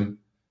ecosystem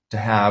to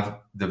have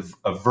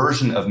a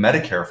version of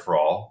Medicare for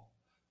all,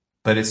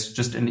 but it's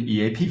just an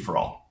EAP for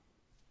all.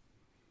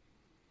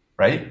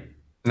 Right?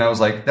 And I was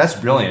like, that's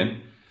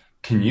brilliant.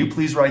 Can you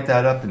please write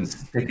that up and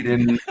stick it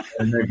in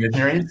their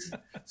visionaries?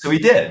 So he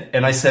did.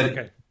 And I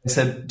said,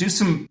 do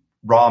some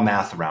raw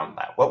math around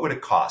that. What would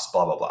it cost?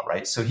 Blah, blah, blah.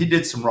 Right. So he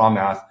did some raw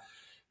math,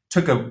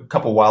 took a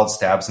couple wild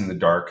stabs in the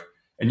dark,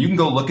 and you can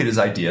go look at his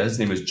idea. His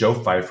name is Joe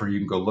Pfeiffer. You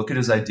can go look at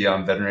his idea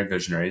on Veterinary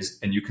Visionaries,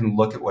 and you can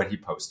look at what he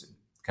posted.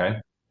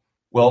 Okay.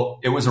 Well,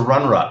 it was a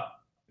runner-up.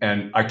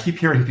 And I keep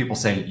hearing people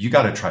saying, you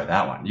got to try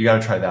that one. You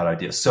got to try that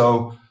idea.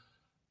 So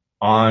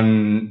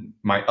on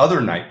my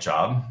other night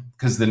job,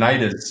 because the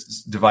night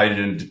is divided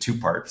into 2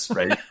 parts,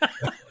 right?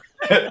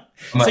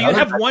 So you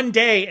have one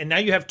day and now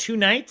you have 2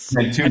 nights.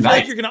 And I feel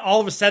like you're going to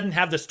all of a sudden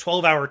have this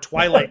 12-hour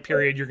twilight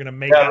period you're going to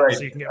make up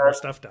so you can get more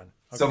stuff done.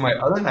 Okay. So my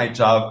other night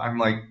job,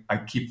 I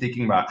keep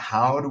thinking about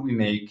how do we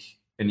make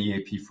an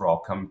EAP for all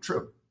come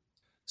true?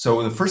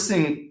 So the first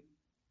thing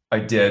I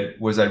did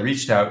was I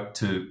reached out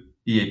to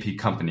EAP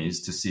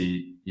companies to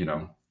see,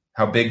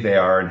 how big they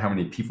are and how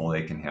many people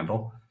they can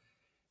handle.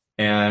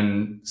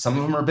 And some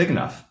of them are big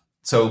enough.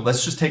 So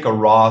let's just take a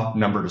raw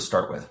number to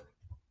start with.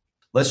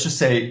 Let's just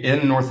say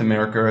in North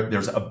America,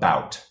 there's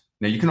about,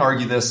 now you can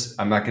argue this,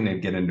 I'm not going to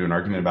get into an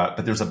argument about it,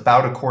 but there's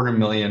about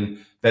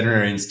 250,000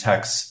 veterinarians,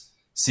 techs,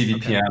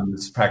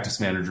 CVPMs, practice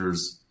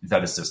managers,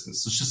 vet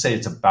assistants. Let's just say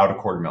it's about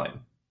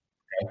 250,000.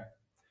 Okay?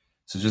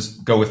 So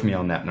just go with me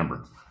on that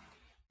number.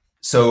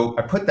 So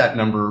I put that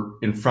number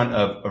in front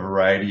of a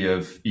variety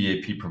of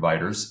EAP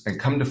providers and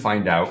come to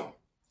find out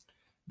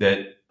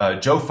that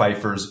Joe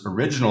Pfeiffer's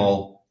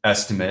original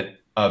estimate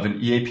of an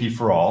EAP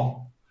for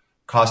all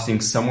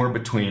costing somewhere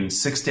between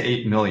 6 to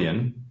 8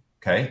 million,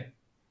 okay?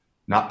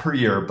 Not per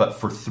year, but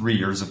for 3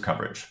 years of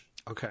coverage.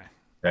 Okay.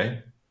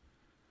 Okay.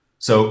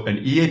 So an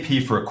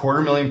EAP for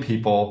 250,000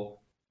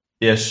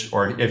 people-ish,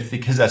 or if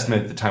his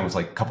estimate at the time was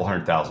like a couple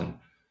 100,000,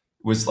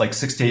 was like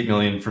 6 to 8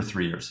 million for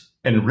 3 years.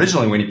 And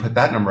originally when he put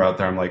that number out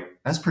there, I'm like,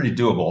 that's pretty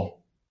doable.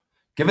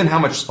 Given how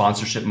much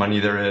sponsorship money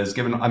there is,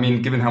 given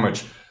how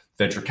much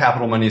venture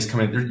capital money is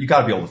coming in, you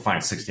got to be able to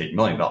find $6 to $8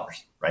 million,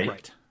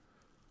 right?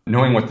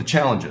 Knowing what the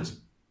challenge is.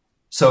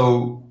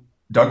 So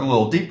dug a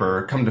little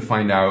deeper, come to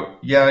find out,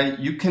 yeah,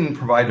 you can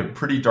provide a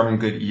pretty darn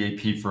good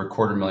EAP for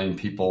 250,000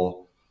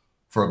 people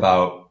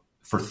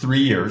for 3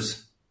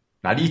 years,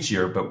 not each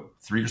year, but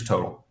 3 years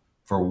total,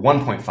 for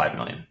 1.5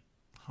 million.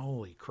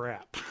 Holy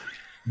crap.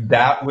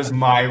 That was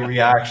my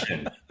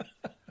reaction.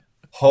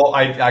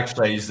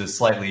 I used a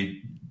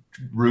slightly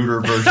ruder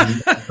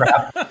version of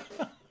crap,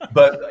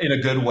 but in a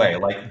good way,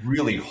 like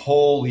really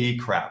holy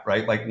crap,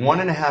 right? Like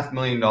 $1.5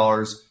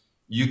 million,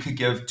 you could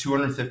give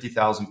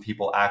 250,000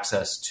 people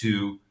access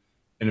to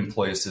an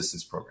employee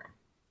assistance program.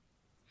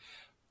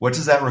 What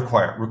does that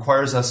require? It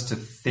requires us to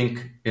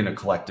think in a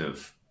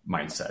collective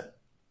mindset,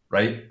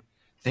 right?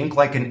 Think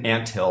like an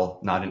anthill,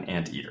 not an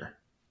anteater.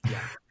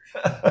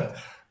 Yeah.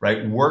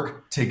 Right?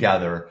 Work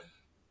together,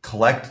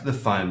 collect the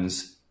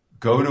funds,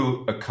 go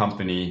to a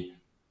company,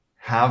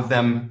 have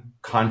them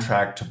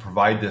contract to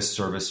provide this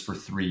service for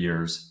 3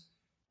 years.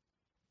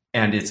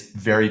 And it's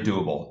very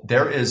doable.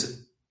 There's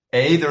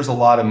a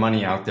lot of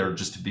money out there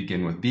just to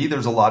begin with. B,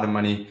 there's a lot of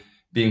money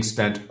being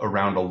spent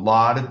around a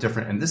lot of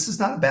different, and this is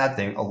not a bad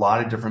thing, a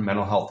lot of different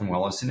mental health and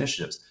wellness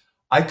initiatives.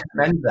 I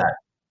commend that.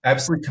 I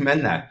absolutely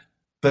commend that.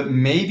 But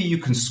maybe you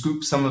can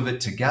scoop some of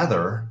it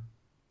together,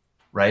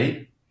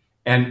 right?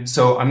 And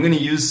so I'm going to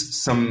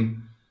use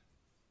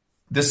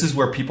this is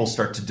where people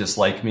start to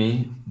dislike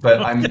me,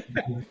 but I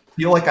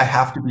feel like I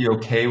have to be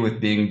okay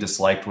with being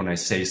disliked when I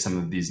say some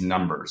of these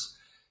numbers.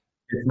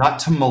 It's not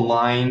to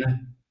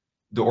malign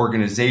the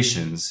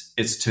organizations,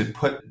 it's to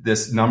put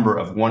this number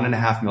of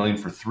 1.5 million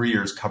for 3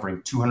 years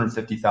covering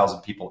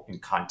 250,000 people in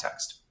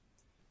context.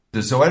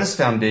 The Zoetis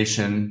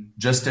Foundation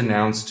just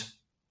announced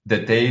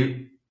that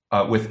they,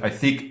 with I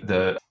think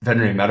the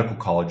veterinary medical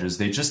colleges,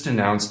 they just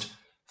announced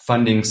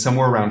funding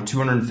somewhere around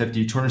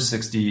 250,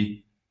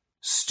 260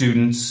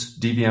 students,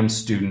 DVM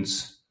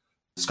students,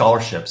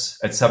 scholarships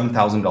at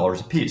 $7,000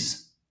 a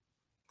piece.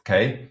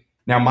 Okay.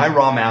 Now my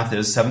raw math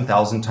is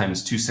 7,000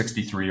 times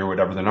 263 or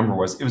whatever the number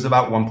was. It was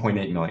about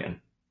 1.8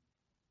 million.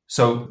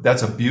 So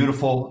that's a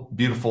beautiful,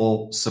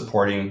 beautiful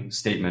supporting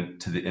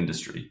statement to the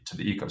industry, to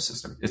the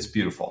ecosystem. It's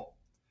beautiful.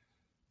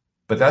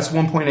 But that's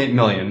 1.8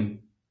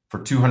 million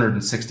for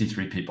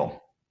 263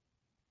 people.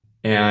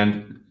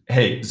 And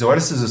hey,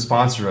 Zoetis is a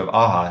sponsor of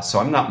AHA, so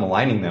I'm not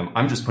maligning them.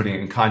 I'm just putting it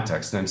in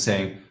context. And I'm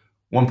saying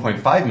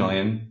 1.5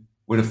 million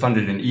would have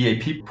funded an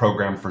EAP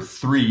program for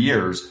 3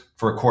 years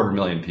for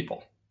 250,000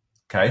 people.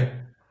 Okay.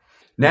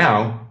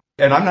 Now,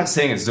 and I'm not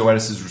saying it's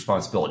Zoetis'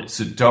 responsibility.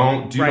 So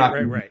do not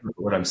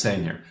what I'm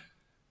saying here.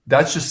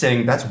 That's just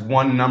saying that's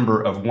one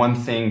number of one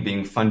thing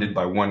being funded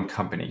by one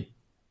company.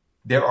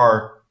 There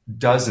are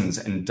dozens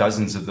and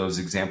dozens of those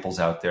examples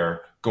out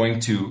there going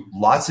to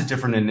lots of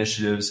different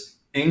initiatives,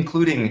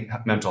 including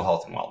mental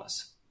health and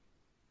wellness.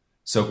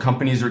 So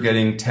companies are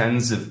getting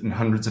tens of and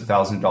hundreds of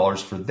thousands of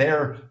dollars for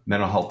their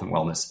mental health and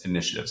wellness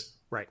initiatives.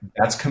 Right.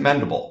 That's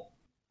commendable,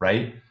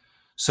 right?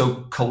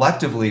 So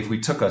collectively, if we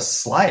took a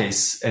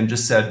slice and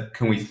just said,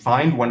 can we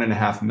find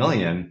 1.5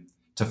 million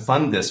to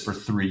fund this for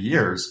 3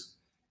 years?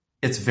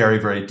 It's very,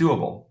 very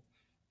doable.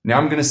 Now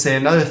I'm going to say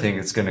another thing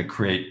that's going to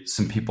create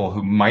some people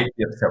who might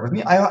be upset with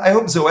me. I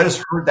hope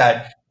Zoetis heard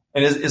that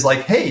and is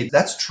like, hey,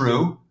 that's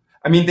true.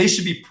 I mean, they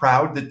should be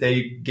proud that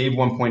they gave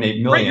 1.8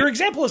 million. Right. Your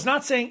example is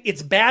not saying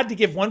it's bad to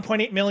give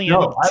 1.8 million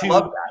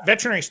to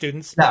veterinary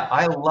students. Yeah,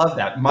 I love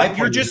that.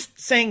 You're just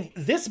saying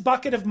this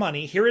bucket of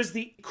money, here is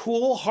the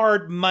cool,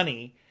 hard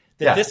money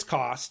that this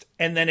cost.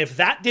 And then if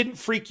that didn't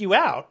freak you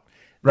out,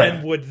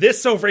 then would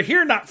this over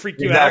here not freak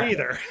you out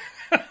either?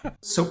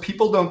 So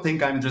people don't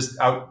think I'm just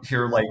out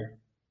here like,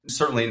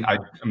 certainly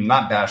I'm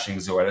not bashing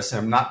Zoetis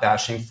and I'm not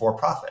bashing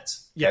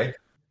for-profits. Yeah. Okay?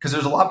 Because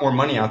there's a lot more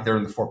money out there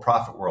in the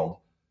for-profit world.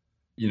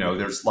 You know,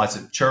 there's lots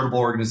of charitable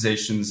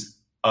organizations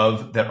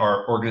that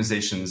are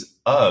organizations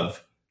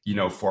of, you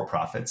know,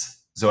 for-profits.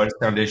 Zoetis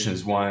Foundation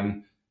is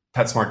one,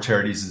 PetSmart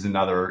Charities is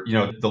another, you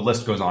know, the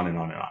list goes on and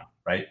on and on,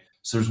 right?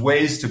 So there's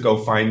ways to go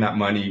find that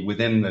money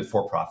within the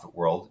for-profit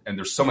world. And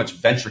there's so much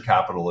venture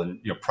capital and,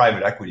 you know,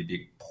 private equity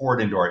being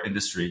poured into our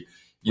industry.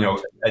 You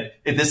know,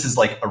 this is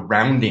like a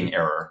rounding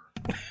error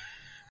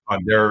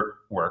on their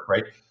work,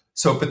 right?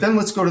 So, but then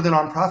let's go to the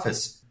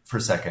nonprofits for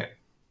a second.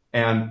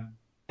 And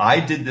I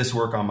did this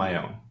work on my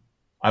own.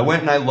 I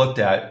went and I looked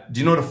at, do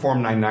you know what a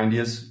Form 990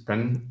 is,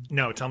 Brendan?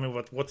 No, tell me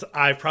what's,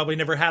 I've probably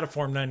never had a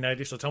Form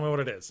 990, so tell me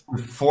what it is.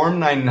 Form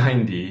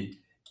 990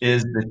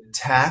 is the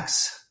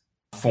tax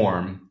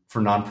form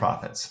for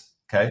nonprofits,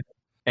 okay?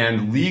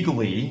 And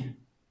legally,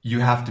 you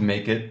have to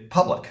make it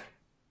public.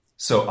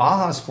 So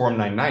AHA's Form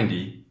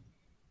 990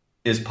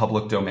 is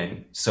public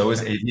domain. So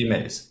is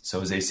AVMAs. So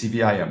is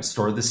ACVIM.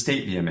 So are the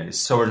state VMAs.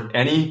 So are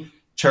any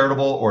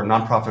charitable or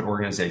nonprofit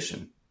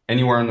organization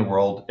anywhere in the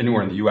world,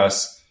 anywhere in the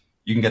US,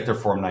 you can get their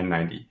Form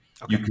 990.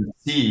 Okay. You can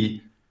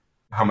see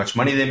how much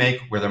money they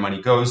make, where their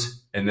money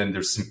goes, and then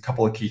there's some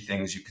couple of key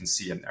things you can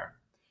see in there.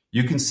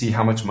 You can see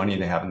how much money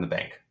they have in the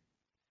bank.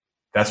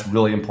 That's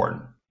really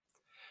important.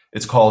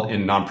 It's called,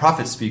 in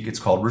nonprofit speak, it's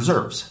called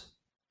reserves.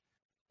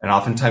 And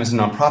oftentimes a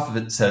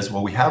nonprofit says,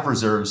 well, we have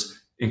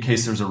reserves in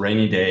case there's a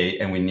rainy day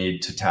and we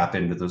need to tap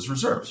into those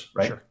reserves,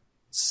 right? Sure.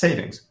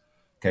 Savings,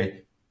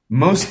 okay?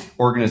 Most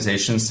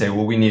organizations say,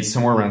 well, we need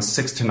somewhere around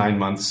 6 to 9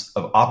 months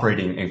of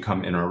operating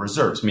income in our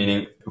reserves,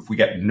 meaning if we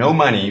get no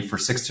money for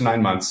 6 to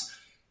 9 months,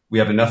 we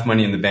have enough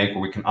money in the bank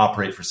where we can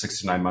operate for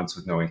 6 to 9 months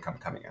with no income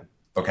coming in.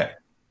 Okay,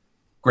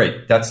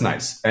 great. That's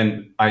nice.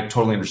 And I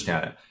totally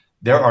understand it.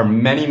 There are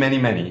many, many,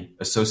 many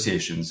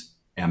associations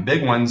and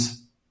big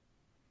ones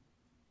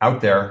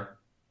out there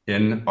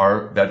in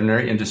our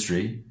veterinary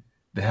industry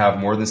that have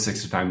more than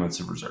 6 to 9 months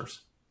of reserves.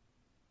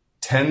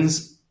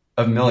 Tens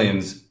of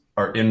millions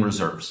are in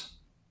reserves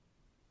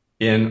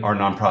in our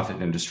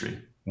nonprofit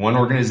industry. One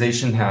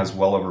organization has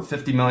well over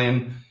 50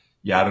 million.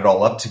 You add it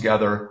all up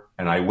together,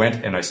 and I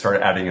went and I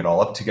started adding it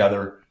all up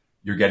together.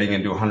 You're getting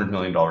into $100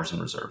 million in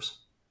reserves.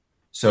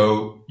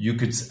 So you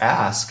could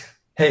ask,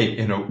 hey,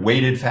 in a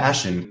weighted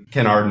fashion,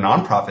 can our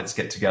nonprofits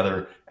get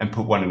together and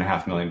put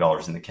 $1.5 million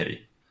in the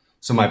kitty?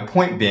 So my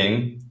point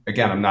being,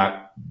 again, I'm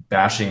not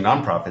bashing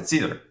nonprofits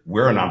either.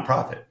 We're a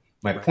nonprofit.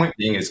 My point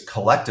being is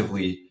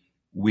collectively,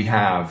 we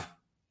have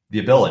the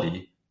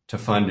ability to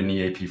fund an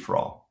EAP for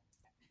all.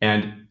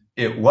 And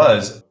it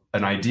was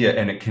an idea,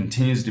 and it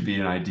continues to be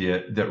an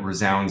idea that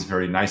resounds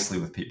very nicely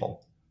with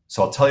people.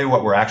 So I'll tell you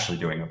what we're actually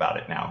doing about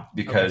it now,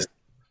 because,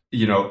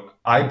 you know,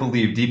 I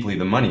believe deeply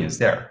the money is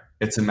there.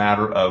 It's a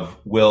matter of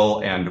will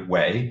and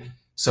way.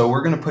 So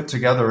we're going to put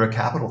together a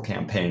capital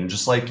campaign,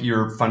 just like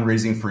you're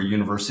fundraising for a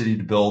university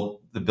to build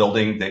the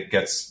building that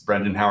gets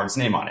Brendan Howard's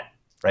name on it,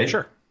 right?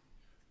 Sure.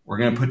 We're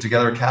going to put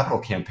together a capital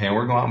campaign.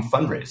 We're going to go out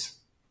and fundraise.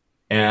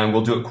 And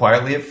we'll do it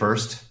quietly at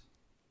first.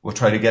 We'll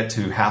try to get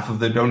to half of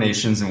the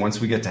donations. And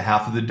once we get to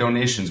half of the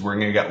donations, we're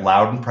going to get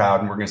loud and proud.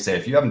 And we're going to say,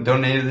 if you haven't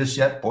donated this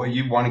yet, boy,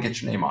 you want to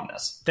get your name on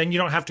this. Then you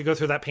don't have to go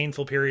through that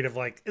painful period of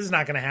like, this is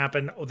not going to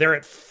happen. Oh, they're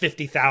at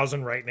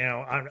 50,000 right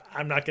now.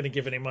 I'm not going to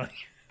give any money.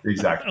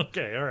 Exactly.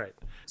 Okay. All right.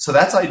 So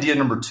that's idea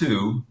number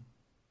 2.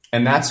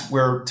 And that's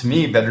where, to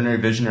me, veterinary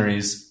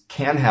visionaries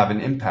can have an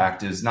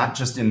impact, is not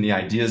just in the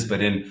ideas,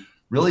 but in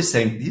really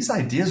saying these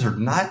ideas are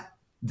not,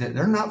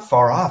 they're not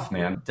far off,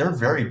 man. They're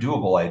very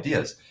doable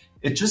ideas.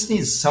 It just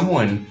needs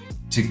someone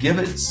to give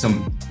it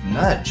some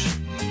nudge.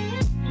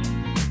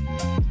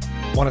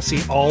 Want to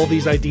see all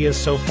these ideas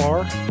so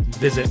far?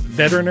 Visit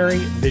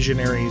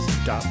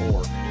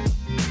veterinaryvisionaries.org.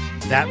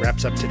 That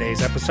wraps up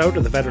today's episode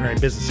of the Veterinary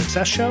Business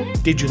Success Show.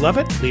 Did you love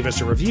it? Leave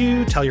us a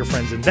review, tell your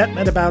friends in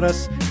VetMed about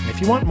us. And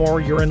if you want more,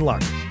 you're in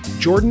luck.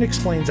 Jordan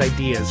explains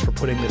ideas for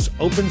putting this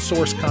open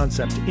source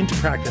concept into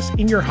practice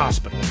in your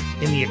hospital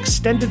in the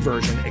extended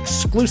version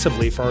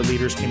exclusively for our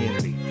leaders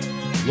community.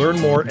 Learn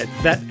more at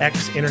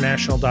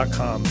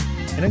vetxinternational.com.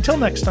 And until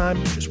next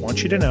time, just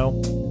want you to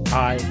know,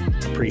 I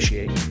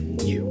appreciate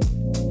you.